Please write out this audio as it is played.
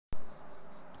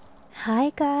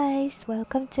Hi guys,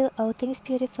 welcome to All Things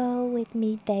Beautiful with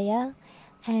me Dea,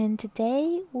 and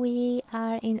today we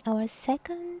are in our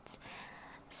second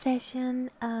session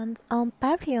on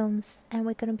perfumes, and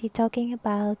we're going to be talking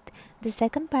about the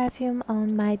second perfume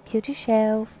on my beauty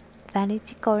shelf,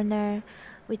 Vanity Corner,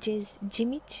 which is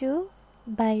Jimmy Choo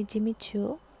by Jimmy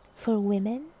Choo for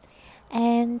women.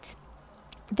 And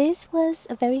this was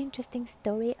a very interesting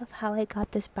story of how I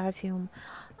got this perfume.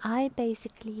 I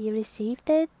basically received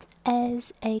it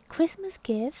as a Christmas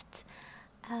gift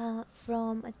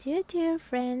from a dear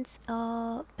friends,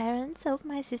 parents of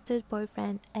my sister's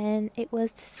boyfriend, and it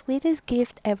was the sweetest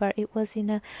gift ever. It was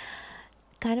in a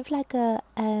kind of like a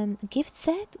gift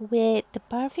set with the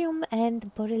perfume and the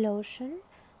body lotion,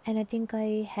 and I think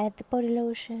I had the body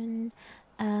lotion,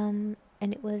 and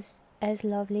it was as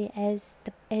lovely as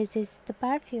is the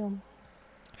perfume.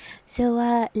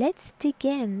 So let's dig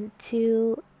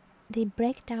into the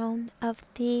breakdown of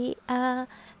the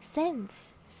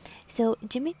scents. So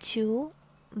Jimmy Choo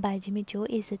by Jimmy Choo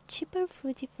is a cheaper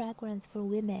fruity fragrance for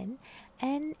women,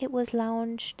 and it was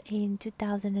launched in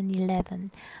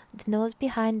 2011. The nose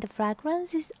behind the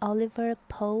fragrance is Oliver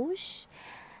Poche,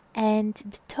 and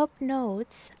the top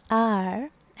notes are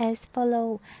as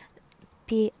follow: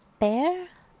 pear,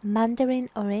 mandarin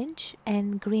orange,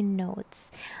 and green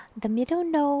notes. The middle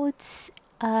notes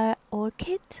are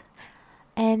orchid,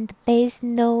 and the base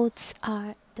notes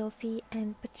are toffee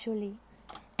and patchouli.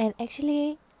 And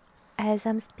actually, as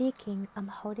I'm speaking, I'm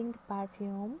holding the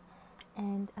perfume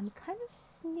and I'm kind of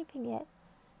sniffing it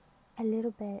a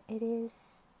little bit. It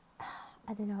is,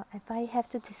 I don't know, if I have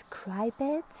to describe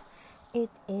it, it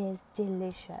is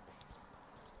delicious.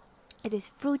 It is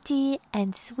fruity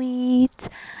and sweet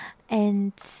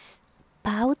and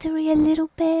powdery a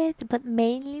little bit, but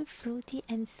mainly fruity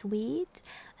and sweet,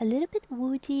 a little bit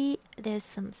woody. There's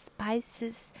some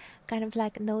spices, kind of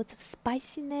like notes of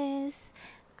spiciness.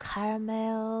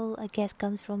 Caramel, I guess,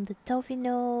 comes from the toffee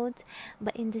note,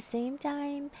 but in the same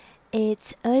time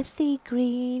it's earthy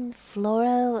green,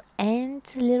 floral, and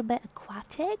a little bit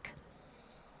aquatic.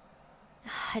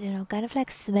 I don't know, kind of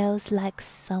like smells like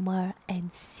summer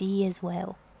and sea as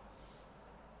well.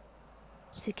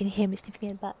 So you can hear me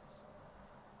sniffing it, but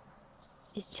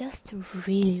it's just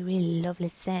really lovely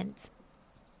scent.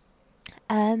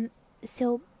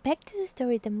 So back to the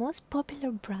story. The most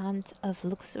popular brand of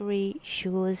luxury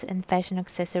shoes and fashion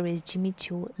accessories, Jimmy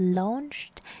Choo,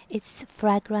 launched its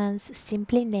fragrance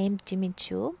simply named Jimmy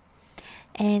Choo,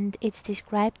 and it's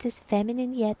described as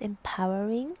feminine yet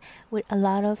empowering, with a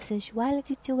lot of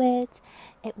sensuality to it.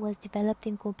 It was developed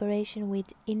in cooperation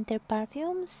with Inter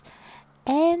Perfumes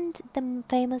and the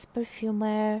famous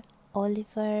perfumer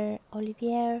Olivier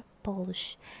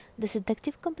Polsch. The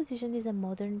seductive composition is a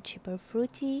modern, cheaper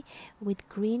fruity with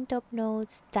green top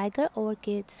notes, tiger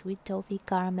orchid, sweet toffee,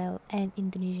 caramel, and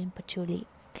Indonesian patchouli.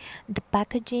 The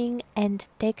packaging and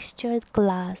textured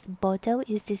glass bottle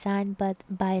is designed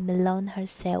by Malone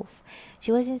herself.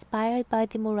 She was inspired by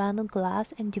the Murano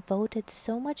glass and devoted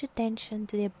so much attention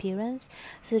to the appearance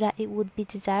so that it would be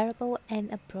desirable and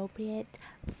appropriate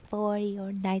for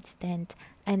your nightstand.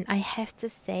 And I have to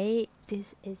say,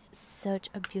 this is such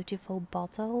a beautiful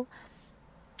bottle.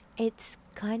 It's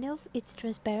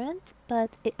transparent,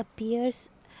 but it appears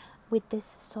with this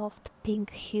soft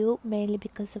pink hue, mainly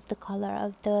because of the color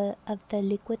of the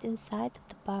liquid inside of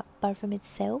the perfume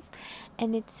itself.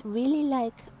 And it's really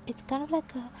like, it's kind of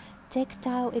like a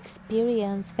tactile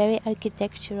experience, very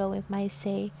architectural, if I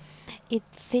say. It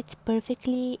fits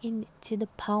perfectly into the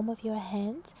palm of your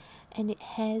hand, and it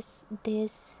has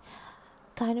this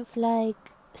kind of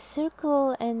like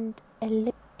circle and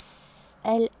ellipse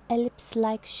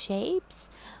like shapes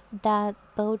that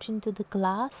bulge into the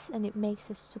glass, and it makes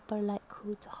it super like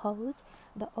cool to hold,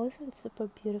 but also it's super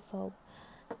beautiful.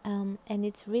 And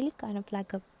it's really kind of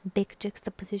like a big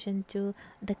juxtaposition to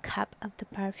the cap of the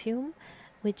perfume,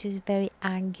 which is very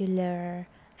angular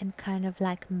and kind of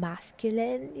like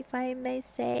masculine, if I may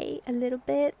say, a little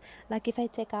bit. Like if I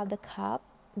take out the cap,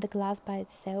 the glass by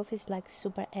itself is like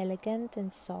super elegant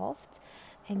and soft,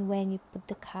 and when you put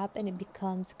the cap, and it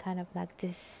becomes kind of like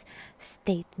this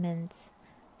statement,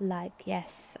 like,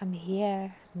 yes, I'm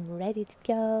here, I'm ready to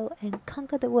go and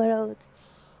conquer the world.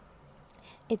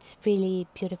 It's really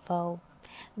beautiful.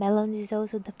 Melon is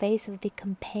also the face of the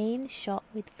campaign, shot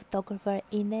with photographer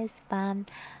Ines van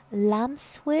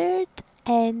Lamsweert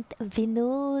and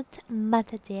Vinud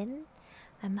Matadin.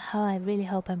 I really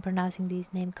hope I'm pronouncing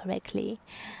this name correctly.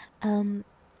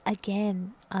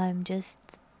 Again, I'm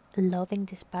just loving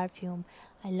this perfume.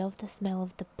 I love the smell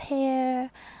of the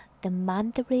pear, the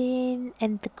mandarin,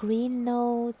 and the green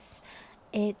notes.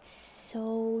 It's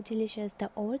so delicious. The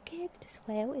orchid as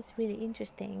well, it's really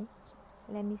interesting.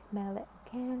 Let me smell it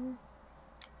again.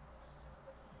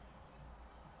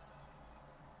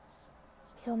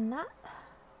 So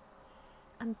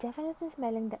I'm definitely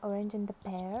smelling the orange and the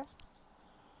pear.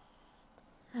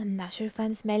 I'm not sure if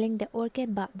I'm smelling the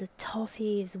orchid, but the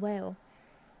toffee as well.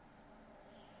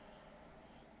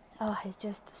 Oh, it's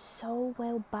just so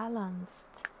well balanced.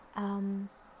 Um,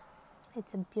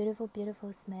 it's a beautiful,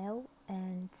 beautiful smell,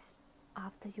 and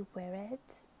after you wear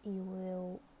it, you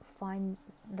will find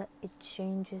that it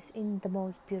changes in the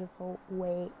most beautiful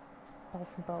way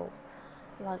possible.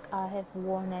 Like, I have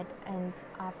worn it, and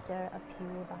after a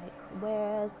few like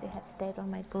wears, they have stayed on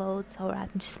my clothes, or I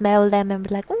smell them and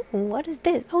be like, oh, what is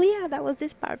this? Oh yeah, that was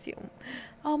this perfume.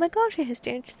 Oh my gosh, it has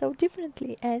changed so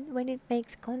differently. And when it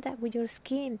makes contact with your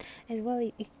skin as well,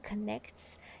 it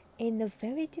connects in a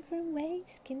very different way,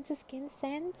 skin to skin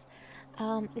scent.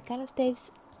 It kind of stays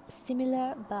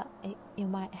similar, but you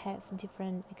might have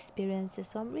different experiences.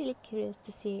 So I'm really curious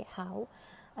to see how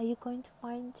are you going to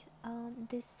find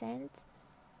this scent.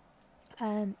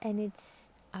 And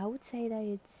I would say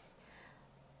that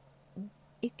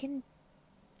you can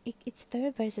it's very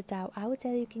versatile. I would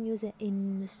say you can use it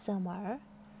in the summer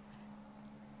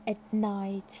at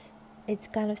night. It's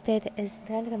kind of stated as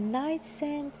kind of a night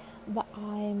scent, but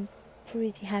I'm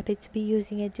pretty happy to be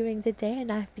using it during the day,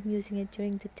 and I've been using it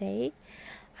during the day.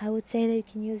 I would say that you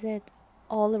can use it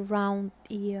all around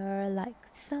year, like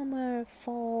summer,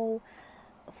 fall,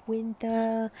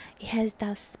 winter. It has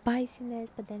that spiciness,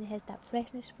 but then it has that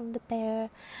freshness from the pear.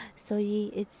 So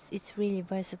it's really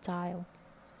versatile.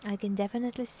 I can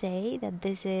definitely say that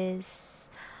this is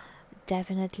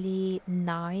definitely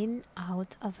 9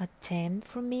 out of a 10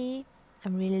 for me.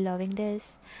 I'm really loving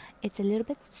this. It's a little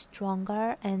bit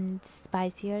stronger and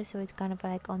spicier, so it's kind of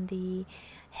like on the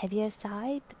heavier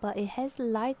side, but it has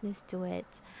lightness to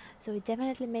it. So it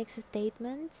definitely makes a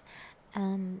statement,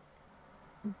 um,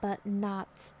 but not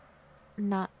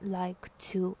like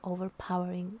too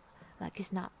overpowering. Like,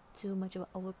 it's not too much of an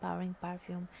overpowering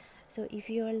perfume. So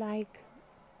if you're like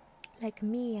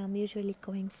me, I'm usually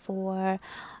going for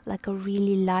like a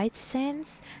really light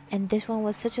sense, and this one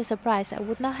was such a surprise. I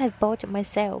would not have bought it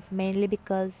myself, mainly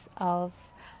because of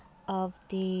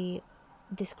the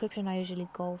description. I usually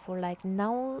go for like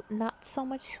no, not so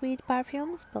much sweet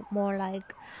perfumes, but more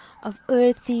like of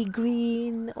earthy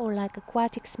green or like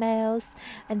aquatic smells.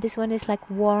 And this one is like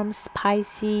warm,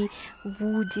 spicy,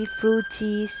 woody,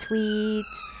 fruity, sweet.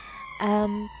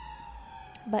 um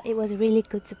but it was a really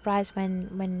good surprise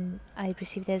when I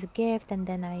received it as a gift, and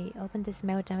then I opened the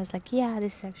smell and I was like, yeah,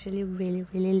 this is actually really,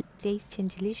 really tasty and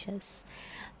delicious.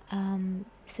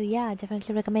 So yeah, I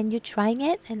definitely recommend you trying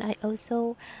it, and I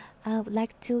also would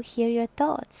like to hear your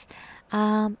thoughts.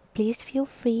 Please feel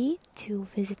free to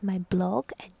visit my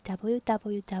blog at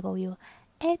www.dea.com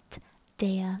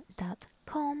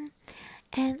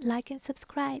and like and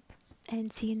subscribe,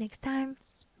 and see you next time.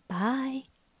 Bye.